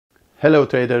Hello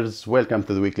traders, welcome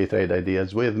to the Weekly Trade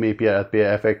Ideas with me, Pierre at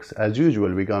PFX. As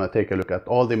usual, we're gonna take a look at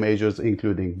all the majors,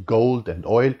 including gold and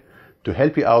oil, to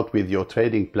help you out with your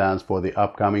trading plans for the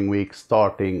upcoming week,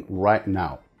 starting right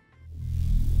now.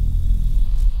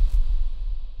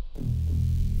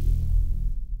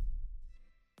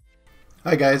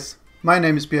 Hi guys, my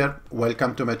name is Pierre.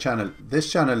 Welcome to my channel.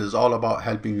 This channel is all about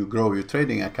helping you grow your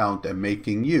trading account and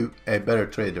making you a better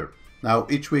trader. Now,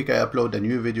 each week I upload a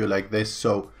new video like this,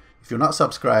 so if you're not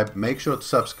subscribed, make sure to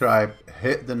subscribe,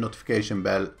 hit the notification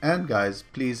bell, and guys,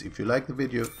 please, if you like the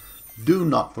video, do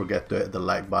not forget to hit the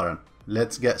like button.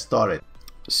 Let's get started.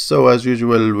 So as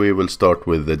usual, we will start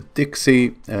with the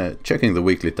DXY, checking the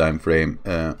weekly time frame.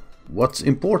 What's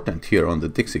important here on the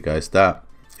DXY, guys, that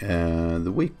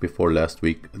the week before last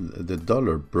week, the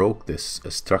dollar broke this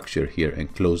structure here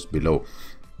and closed below.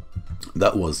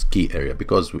 That was key area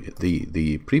because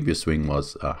the previous swing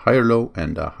was a higher low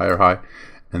and a higher high,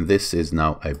 and this is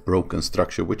now a broken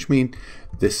structure, which means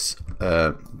this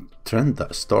trend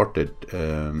that started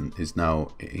is now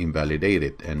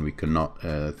invalidated, and we cannot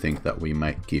think that we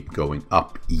might keep going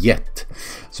up yet.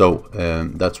 So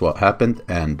that's what happened,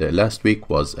 and last week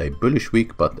was a bullish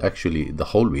week, but actually the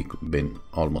whole week been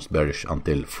almost bearish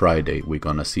until Friday. We're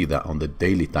gonna see that on the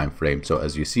daily time frame. So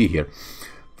as you see here,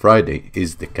 Friday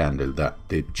is the candle that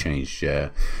did change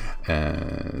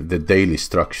the daily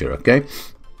structure. Okay,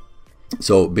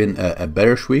 so been a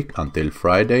bearish week until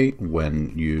Friday,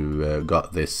 when you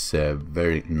got this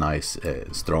very nice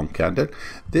strong candle.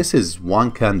 This is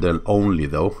one candle only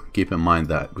though. Keep in mind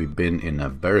that we've been in a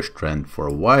bearish trend for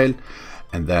a while,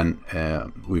 and then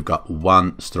we've got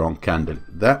one strong candle.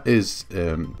 That is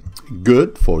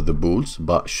good for the bulls,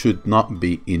 but should not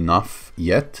be enough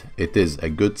yet. It is a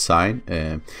good sign.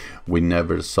 We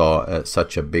never saw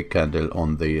such a big candle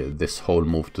on this whole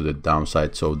move to the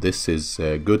downside, so this is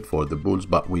good for the bulls,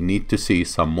 but we need to see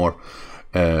some more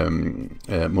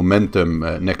momentum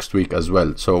next week as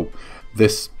well. So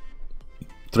this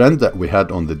trend that we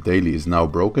had on the daily is now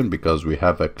broken because we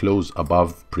have a close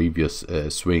above previous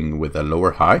swing with a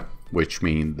lower high, which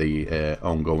means the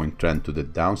ongoing trend to the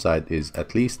downside is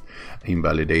at least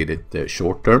invalidated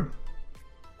short term.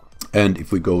 And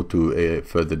if we go to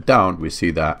further down, we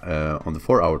see that on the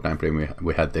 4-hour time frame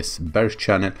we had this bearish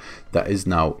channel that is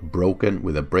now broken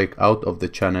with a breakout of the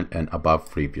channel and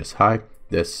above previous high.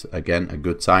 This again a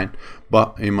good sign,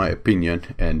 but in my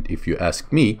opinion, and if you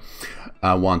ask me,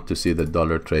 I want to see the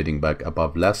dollar trading back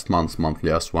above last month's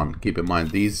monthly S1. Keep in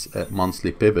mind these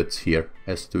monthly pivots here,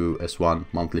 S2, S1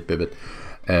 monthly pivot,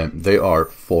 they are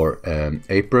for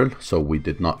April, so we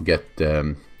did not get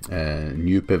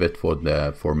new pivot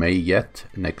for May yet.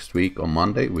 Next week on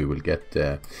Monday we will get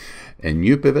a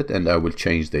new pivot, and I will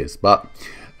change this. But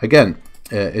again,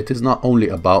 it is not only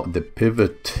about the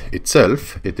pivot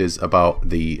itself, it is about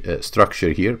the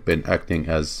structure here, been acting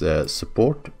as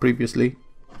support previously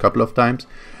a couple of times,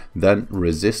 then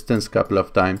resistance couple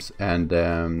of times, and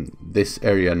this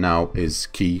area now is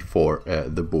key for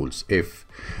the bulls. If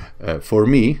for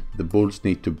me, the bulls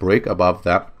need to break above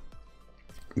that,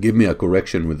 give me a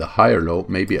correction with a higher low,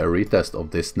 maybe a retest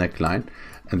of this neckline,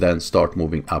 and then start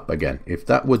moving up again. If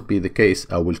that would be the case,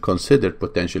 I will consider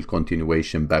potential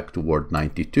continuation back toward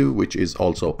 92, which is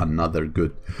also another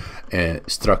good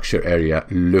structure area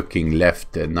looking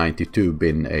left. 92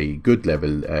 been a good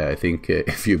level. I think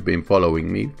if you've been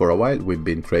following me for a while, we've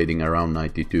been trading around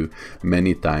 92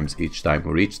 many times. Each time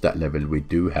we reach that level, we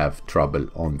do have trouble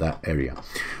on that area.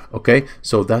 Okay,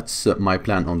 so that's my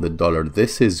plan on the dollar.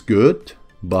 This is good,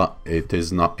 but it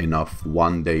is not enough.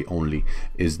 One day only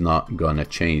is not gonna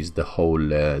change the whole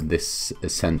this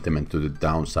sentiment to the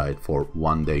downside. For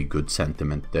one day good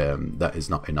sentiment, that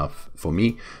is not enough for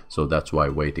me, so that's why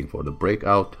waiting for the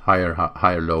breakout,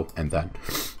 higher low, and then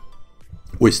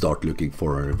we start looking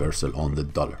for a reversal on the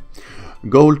dollar.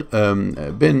 Gold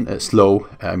been slow.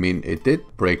 I mean, it did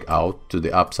break out to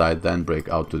the upside, then break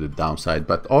out to the downside,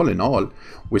 but all in all,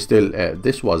 we still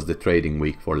this was the trading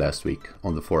week for last week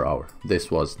on the 4-hour.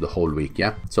 This was the whole week,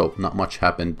 yeah, so not much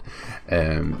happened.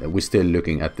 We're still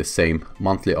looking at the same.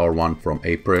 Monthly R1 from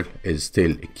April is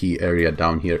still a key area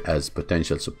down here as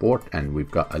potential support, and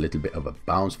we've got a little bit of a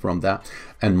bounce from that.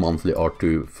 And monthly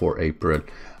R2 for April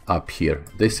up here,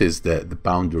 this is the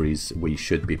boundaries we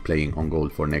should be playing on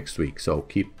gold for next week. So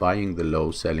keep buying the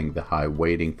low, selling the high,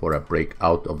 waiting for a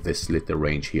breakout of this little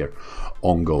range here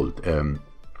on gold.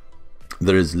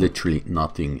 There is literally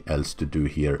nothing else to do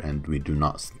here, and we do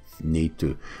not need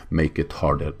to make it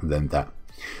harder than that.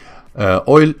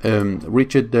 Oil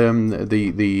reached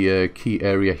the key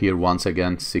area here once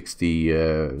again,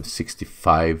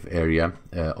 65 area,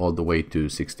 all the way to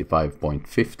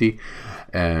 65.50.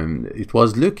 It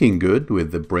was looking good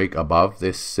with the break above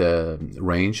this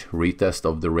range, retest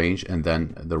of the range, and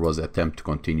then there was an attempt to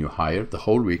continue higher. The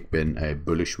whole week been a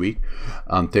bullish week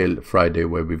until Friday,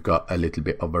 where we've got a little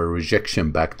bit of a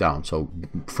rejection back down. So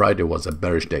Friday was a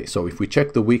bearish day. So if we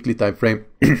check the weekly time frame,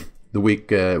 the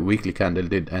weekly candle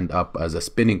did end up as a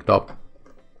spinning top,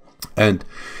 and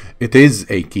it is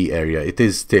a key area. It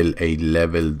is still a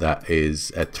level that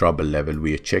is a trouble level.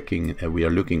 We are checking, we are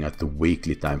looking at the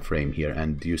weekly time frame here,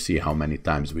 and you see how many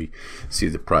times we see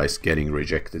the price getting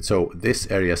rejected. So this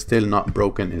area still not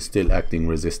broken, is still acting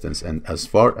resistance, and as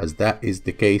far as that is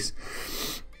the case,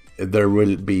 there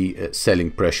will be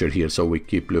selling pressure here. So we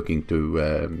keep looking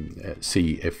to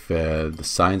see if the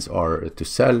signs are to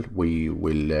sell. We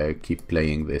will keep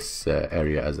playing this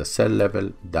area as a sell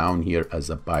level, down here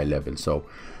as a buy level. So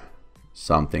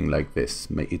something like this,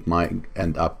 it might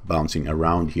end up bouncing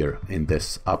around here in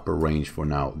this upper range for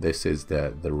now. This is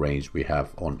the range we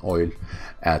have on oil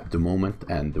at the moment,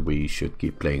 and we should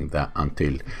keep playing that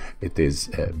until it is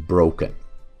broken.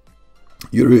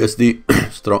 EURUSD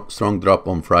strong drop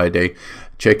on Friday.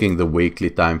 Checking the weekly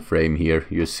time frame here,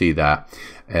 you see that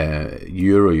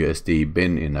EURUSD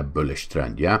been in a bullish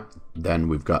trend. Yeah, then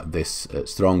we've got this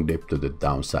strong dip to the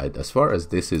downside. As far as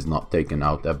this is not taken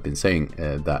out, I've been saying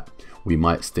that we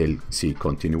might still see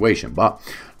continuation, but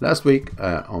last week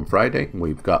on Friday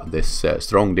we've got this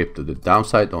strong dip to the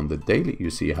downside on the daily.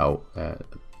 You see how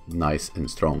nice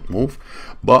and strong move,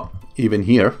 but even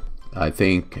here I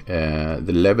think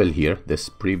the level here, this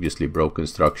previously broken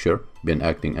structure, been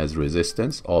acting as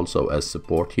resistance, also as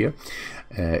support here,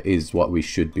 is what we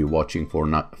should be watching for,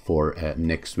 not for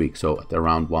next week. So at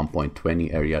around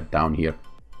 1.20 area down here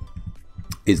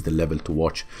is the level to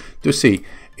watch to see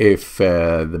if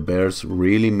the bears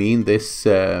really mean this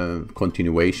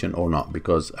continuation or not,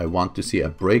 because I want to see a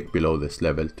break below this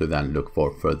level to then look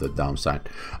for further downside.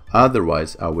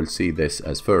 Otherwise I will see this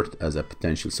as first as a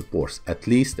potential support, at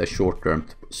least a short-term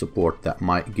support that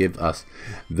might give us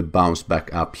the bounce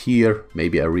back up here,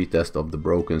 maybe a retest of the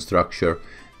broken structure.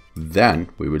 Then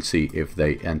we will see if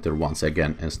they enter once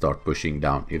again and start pushing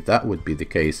down. If that would be the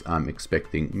case, I'm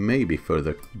expecting maybe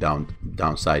further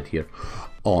downside here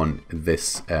on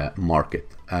this market.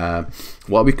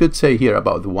 What we could say here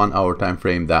about the 1 hour time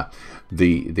frame, that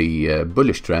the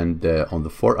bullish trend on the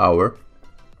 4 hour,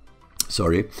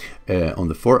 on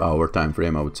the 4 hour time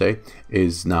frame, I would say,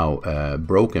 is now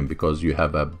broken, because you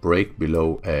have a break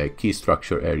below a key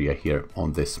structure area here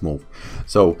on this move.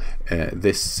 So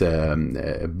this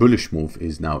bullish move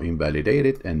is now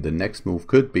invalidated, and the next move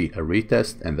could be a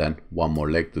retest and then one more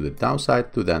leg to the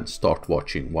downside to then start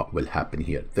watching what will happen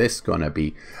here. This is gonna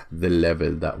be the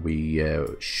level that we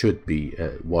should be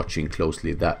watching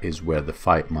closely. That is where the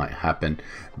fight might happen,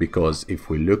 because if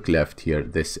we look left here,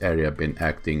 this area been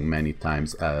acting many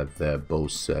times as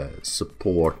both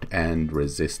support and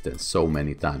resistance, so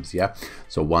many times. Yeah,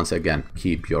 so once again,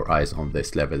 keep your eyes on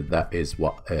this level. That is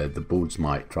what the bulls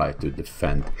might try to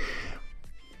defend,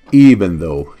 even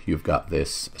though you've got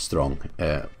this strong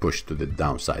push to the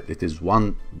downside. It is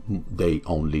 1 day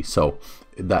only, so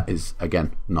that is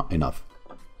again not enough.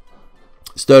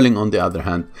 Sterling, on the other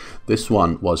hand, this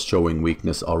one was showing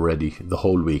weakness already the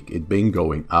whole week. It been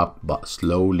going up, but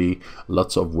slowly,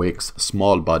 lots of wicks,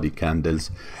 small body candles,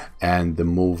 and the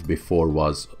move before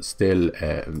was still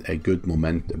a good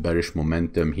bearish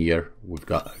momentum. Here we've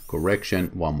got a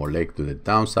correction, one more leg to the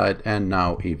downside, and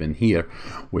now even here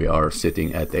we are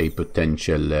sitting at a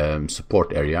potential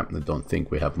support area. I don't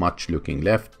think we have much looking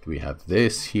left. We have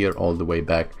this here all the way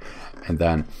back, and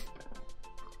then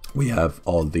we have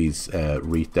all these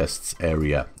retests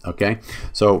area. Okay,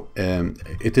 so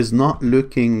it is not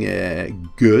looking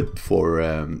good for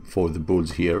the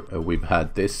bulls here. We've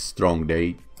had this strong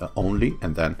day only,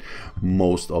 and then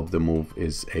most of the move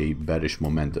is a bearish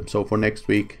momentum. So for next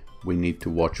week, we need to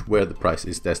watch where the price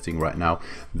is testing right now.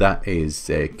 That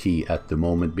is key at the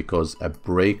moment, because a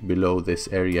break below this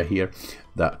area here,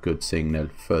 that could signal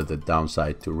further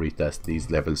downside to retest these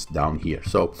levels down here.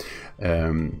 So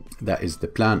that is the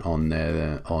plan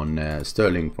on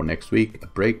sterling for next week. A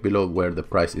break below where the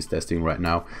price is testing right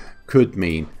now could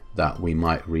mean that we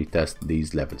might retest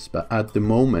these levels, but at the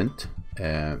moment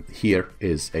here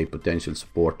is a potential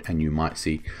support, and you might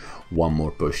see one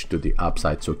more push to the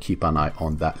upside. So keep an eye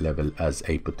on that level as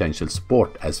a potential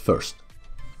support as first.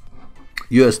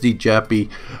 USDJPY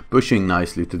pushing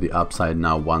nicely to the upside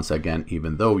now once again,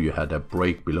 even though you had a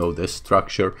break below this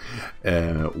structure.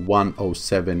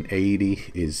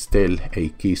 107.80 is still a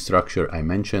key structure. I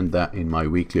mentioned that in my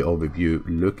weekly overview.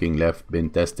 Looking left, been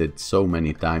tested so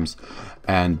many times,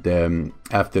 and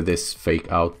after this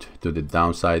fake out to the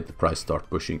downside, the price start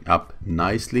pushing up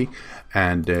nicely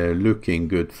and looking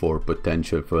good for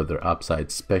potential further upside,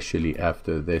 especially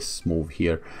after this move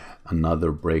here.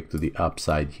 Another break to the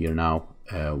upside here now.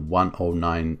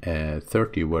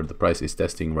 109.30, where the price is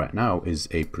testing right now, is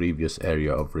a previous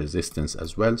area of resistance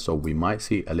as well, so we might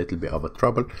see a little bit of a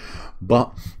trouble.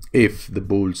 But if the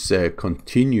bulls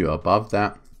continue above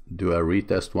that, do a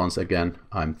retest once again,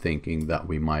 I'm thinking that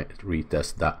we might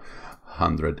retest that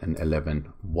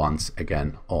 111 once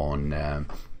again on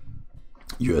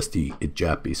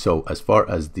USDJPY. So as far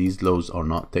as these lows are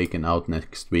not taken out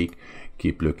next week,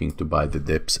 keep looking to buy the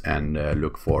dips and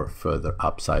look for further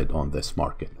upside on this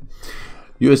market.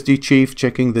 USD Chief,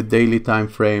 checking the daily time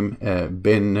frame,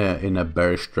 been in a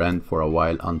bearish trend for a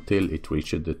while until it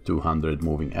reached the 200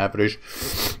 moving average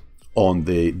on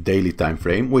the daily time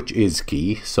frame, which is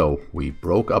key. So we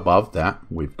broke above that,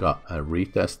 we've got a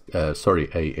retest, a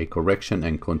correction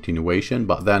and continuation,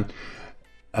 but then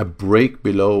a break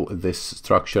below this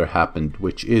structure happened,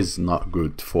 which is not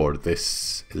good for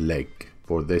this leg.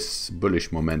 For this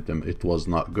bullish momentum, it was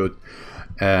not good,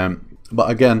 but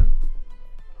again,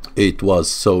 it was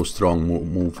so strong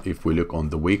move. If we look on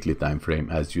the weekly time frame,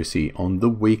 as you see on the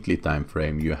weekly time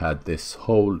frame, you had this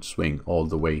whole swing all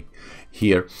the way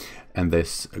here, and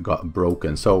this got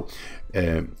broken. So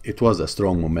it was a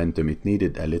strong momentum. It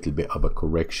needed a little bit of a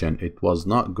correction. It was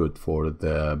not good for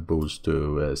the bulls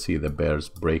to see the bears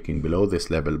breaking below this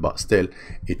level, but still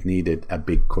it needed a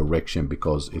big correction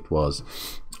because it was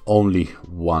only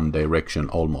one direction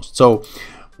almost. So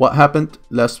what happened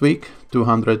last week?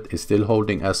 200 is still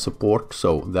holding as support,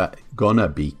 so that gonna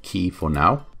be key for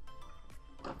now.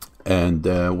 And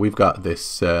we've got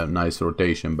this nice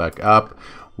rotation back up.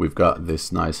 We've got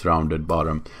this nice rounded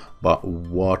bottom, but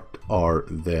what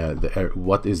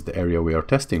is the area we are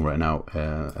testing right now?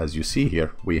 As you see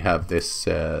here, we have this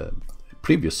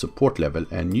previous support level,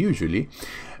 and usually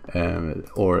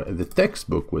or the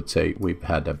textbook would say we've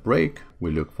had a break, we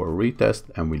look for a retest,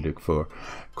 and we look for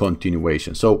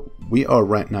continuation. So we are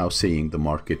right now seeing the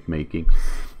market making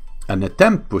an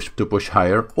attempt to push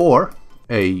higher, or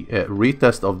a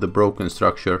retest of the broken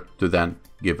structure to then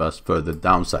give us further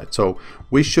downside. So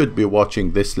we should be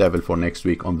watching this level for next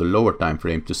week on the lower time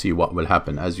frame to see what will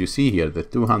happen. As you see here, the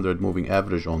 200 moving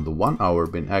average on the 1 hour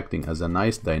been acting as a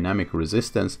nice dynamic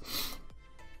resistance,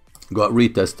 got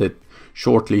retested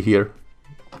shortly here,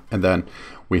 and then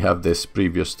we have this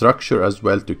previous structure as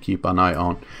well to keep an eye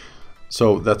on.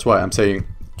 So that's why I'm saying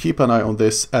keep an eye on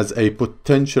this as a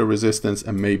potential resistance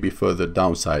and maybe further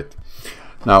downside.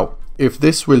 Now if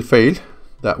this will fail,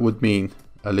 that would mean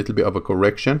a little bit of a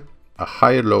correction, a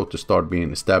higher low to start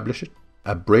being established,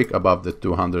 a break above the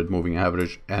 200 moving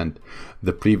average and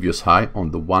the previous high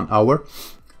on the 1 hour.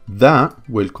 That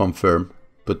will confirm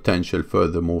potential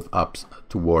further move ups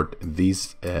toward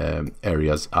these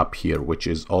areas up here, which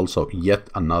is also yet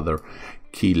another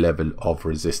key level of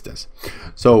resistance.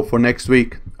 So for next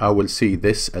week, I will see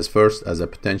this as first as a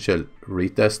potential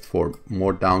retest for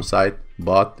more downside,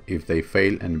 but if they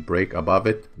fail and break above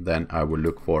it, then I will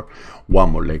look for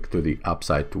one more leg to the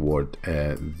upside toward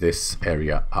this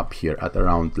area up here at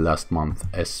around last month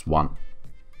S1.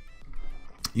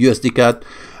 USDCAD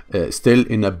still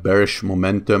in a bearish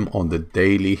momentum on the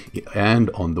daily and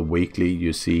on the weekly,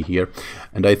 you see here,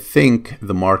 and I think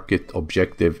the market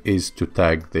objective is to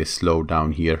tag this low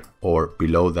down here or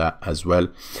below that as well.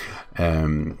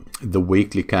 The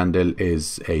weekly candle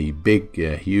is a big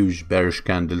huge bearish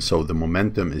candle, so the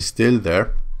momentum is still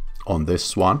there on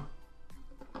this one.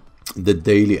 The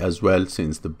daily as well,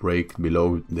 since the break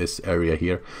below this area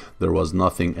here, there was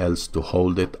nothing else to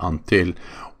hold it until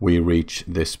we reach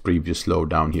this previous low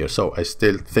down here. So I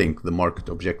still think the market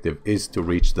objective is to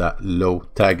reach that low,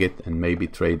 tag it, and maybe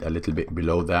trade a little bit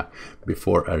below that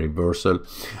before a reversal.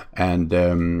 And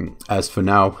as for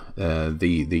now,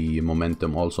 the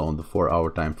momentum also on the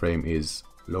 4-hour time frame is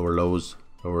lower lows,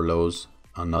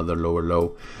 another lower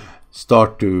low,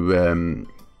 start to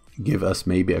give us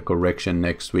maybe a correction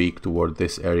next week toward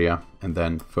this area and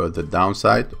then further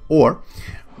downside, or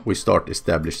we start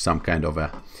establish some kind of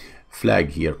a flag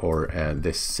here, or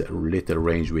this little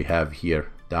range we have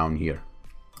here down here.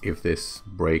 If this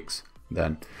breaks,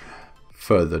 then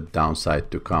further downside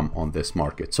to come on this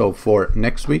market. So for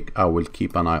next week, I will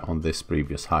keep an eye on this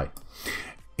previous high.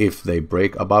 If they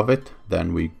break above it,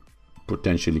 then we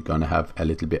potentially gonna have a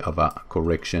little bit of a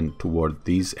correction toward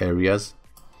these areas,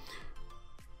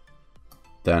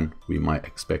 then we might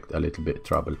expect a little bit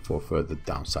trouble for further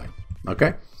downside.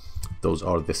 Okay, those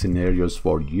are the scenarios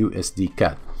for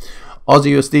USDCAD.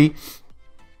 Aussie USD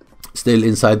still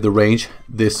inside the range.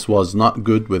 This was not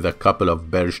good, with a couple of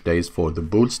bearish days for the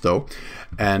bulls though,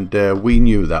 and we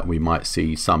knew that we might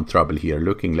see some trouble here.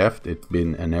 Looking left, it's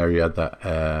been an area that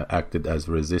acted as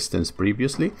resistance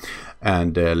previously,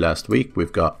 and last week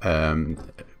we've got a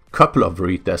couple of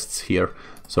retests here.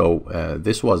 So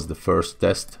this was the first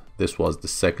test, this was the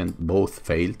second, both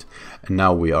failed, and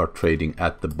now we are trading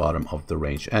at the bottom of the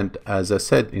range. And as I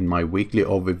said in my weekly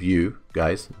overview,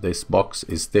 guys, this box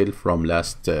is still from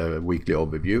last weekly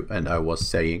overview, and I was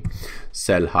saying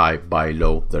sell high, buy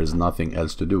low, there's nothing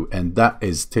else to do, and that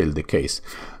is still the case.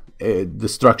 The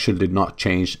structure did not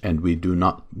change, and we do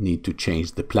not need to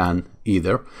change the plan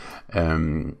either.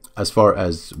 As far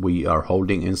as we are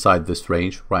holding inside this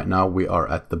range right now, we are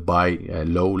at the buy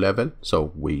low level,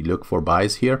 so we look for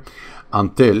buys here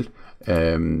until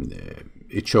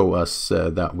it shows us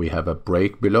that we have a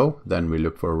break below. Then we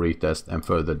look for a retest and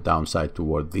further downside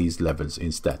toward these levels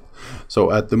instead.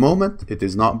 So at the moment it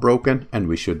is not broken, and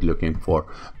we should looking for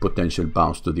potential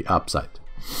bounce to the upside.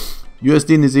 New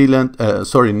Zealand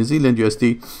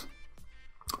USD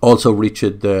also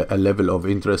reached a level of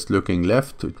interest looking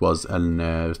left. It was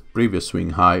a previous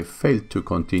swing high, failed to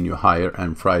continue higher,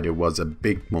 and Friday was a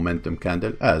big momentum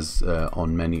candle, as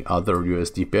on many other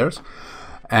USD pairs.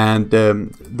 And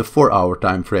the 4-hour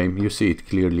time frame, you see it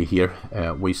clearly here.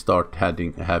 We start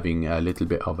having a little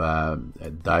bit of a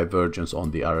divergence on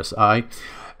the RSI,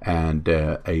 and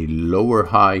a lower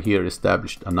high here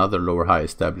established, another lower high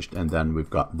established, and then we've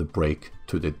got the break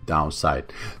to the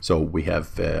downside. So we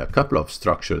have a couple of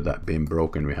structures that been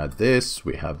broken. We had this,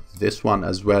 we have this one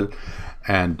as well,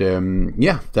 and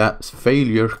yeah, that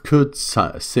failure could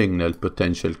signal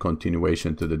potential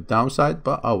continuation to the downside.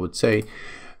 But I would say,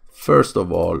 first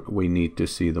of all, we need to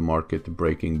see the market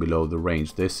breaking below the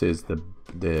range. This is the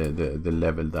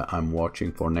level that I'm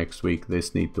watching for next week.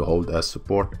 This need to hold as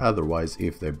support. Otherwise,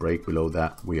 if they break below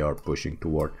that, we are pushing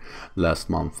toward last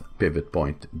month pivot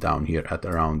point down here at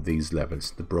around these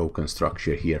levels. The broken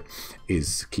structure here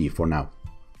is key for now.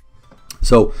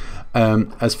 So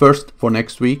as first for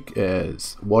next week,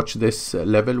 watch this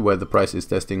level where the price is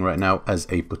testing right now as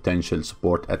a potential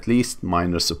support, at least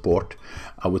minor support,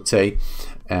 I would say,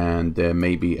 and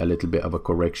maybe a little bit of a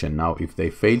correction. Now if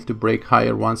they fail to break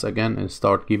higher once again and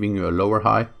start giving you a lower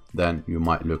high, then you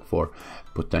might look for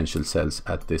potential sells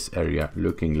at this area.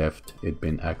 Looking left, it's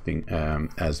been acting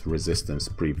as resistance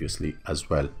previously as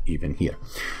well, even here.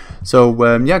 So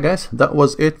yeah guys, that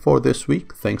was it for this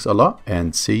week. Thanks a lot,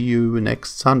 and see you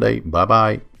next Sunday. Bye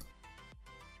bye.